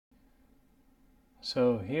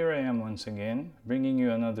So here I am once again, bringing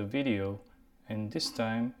you another video, and this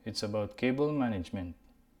time it's about cable management.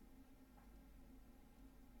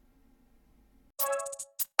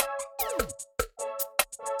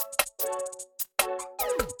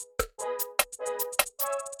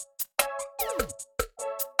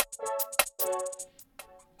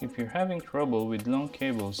 If you're having trouble with long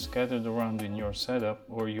cables scattered around in your setup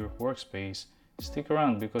or your workspace, stick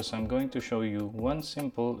around because I'm going to show you one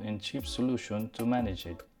simple and cheap solution to manage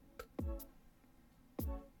it.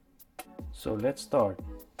 So let's start.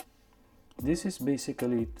 This is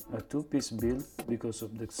basically a two-piece build because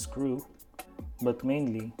of the screw, but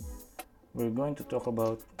mainly we're going to talk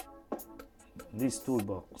about this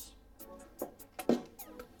toolbox.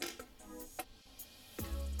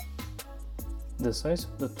 The size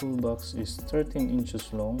of the toolbox is 13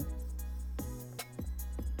 inches long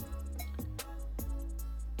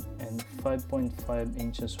and 5.5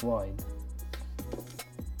 inches wide,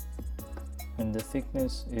 and the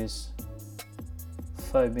thickness is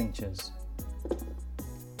 5 inches.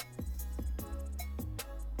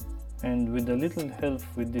 And with a little help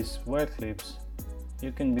with these wire clips,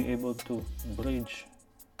 you can be able to bridge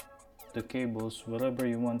the cables wherever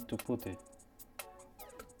you want to put it.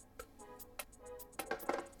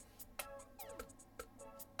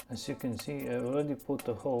 As you can see, I already put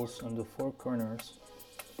the holes on the four corners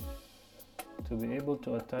to be able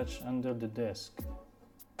to attach under the desk.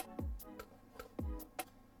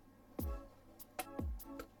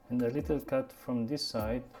 And a little cut from this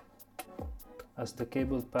side as the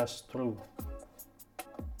cable passed through.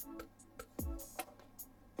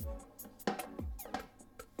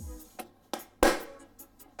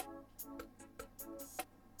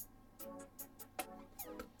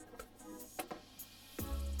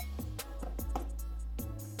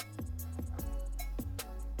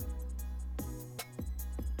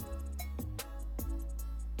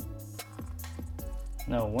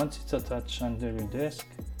 Now, once it's attached under your desk,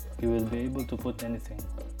 you will be able to put anything.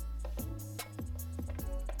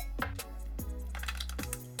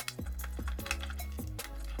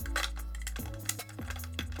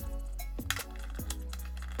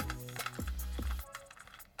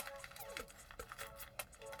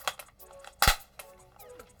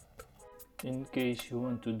 In case you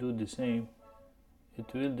want to do the same,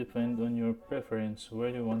 it will depend on your preference where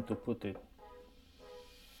you want to put it.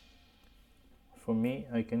 For me,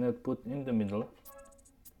 I cannot put in the middle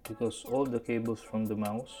because all the cables from the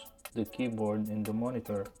mouse, the keyboard and the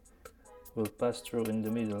monitor will pass through in the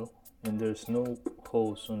middle, and there's no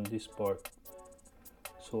holes on this part.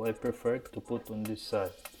 So I prefer to put on this side.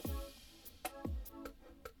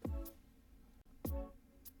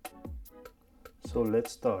 So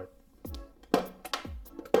let's start.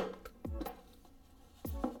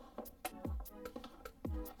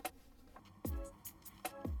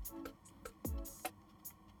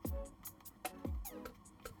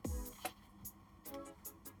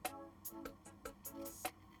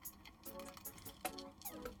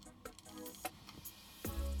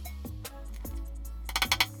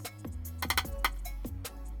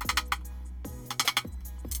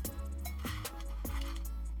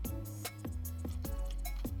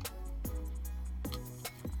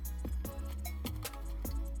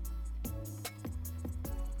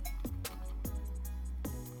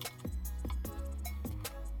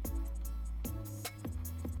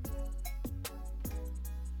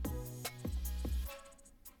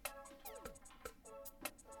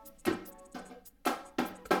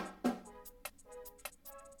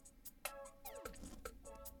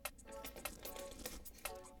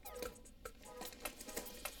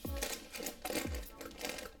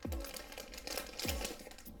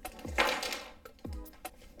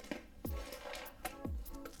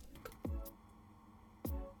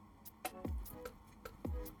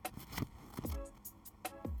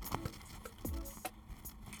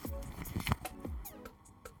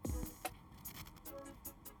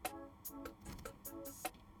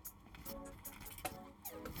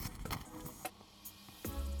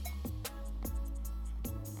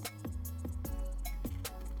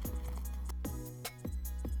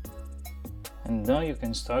 And now you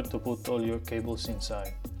can start to put all your cables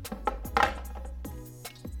inside.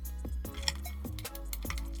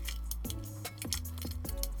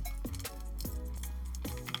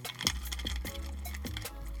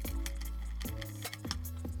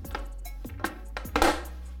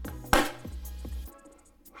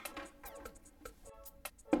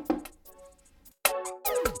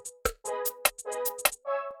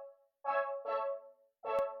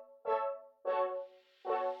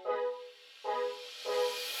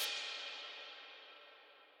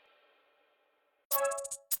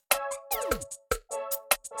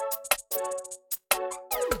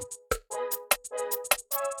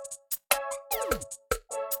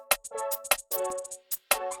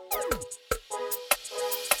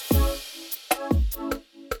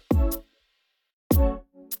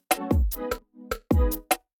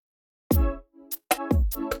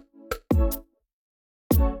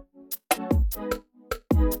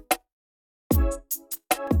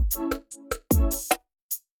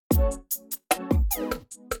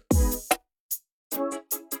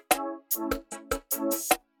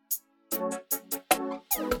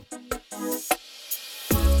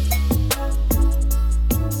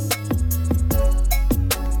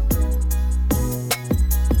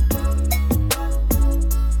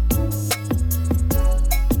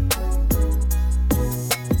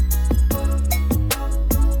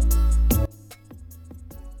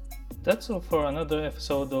 That's all for another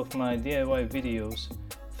episode of my DIY videos.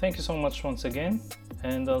 Thank you so much once again,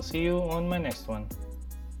 and I'll see you on my next one.